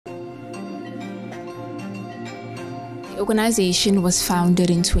organization was founded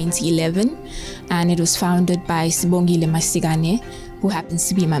in 2011, and it was founded by Sibongile Masigane, who happens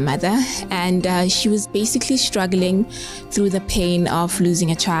to be my mother. And she was basically struggling through the pain of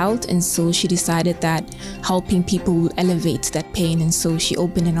losing a child, and so she decided that helping people will elevate that pain, and so she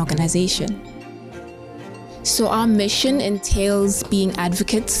opened an organization. So our mission entails being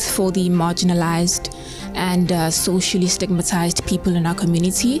advocates for the marginalized and socially stigmatized people in our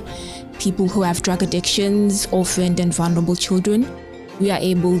community, people who have drug addictions, orphaned and vulnerable children. We are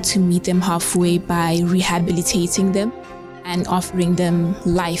able to meet them halfway by rehabilitating them and offering them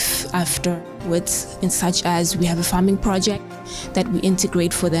life afterwards, in such as we have a farming project that we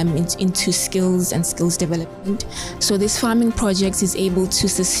integrate for them into skills and skills development. So this farming project is able to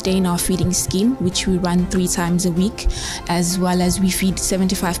sustain our feeding scheme, which we run 3 times a week, as well as we feed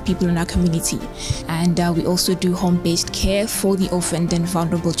 75 people in our community. And we also do home-based care for the orphaned and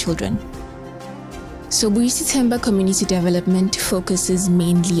vulnerable children. So Buyisithemba Community Development focuses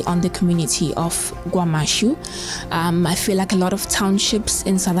mainly on the community of Guamashu. I feel like a lot of townships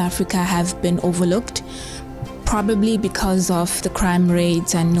in South Africa have been overlooked, probably because of the crime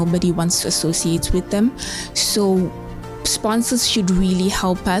rates and nobody wants to associate with them. So sponsors should really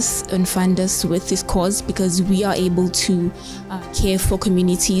help us and fund us with this cause, because we are able to care for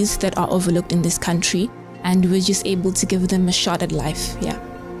communities that are overlooked in this country, and we're just able to give them a shot at life. Yeah.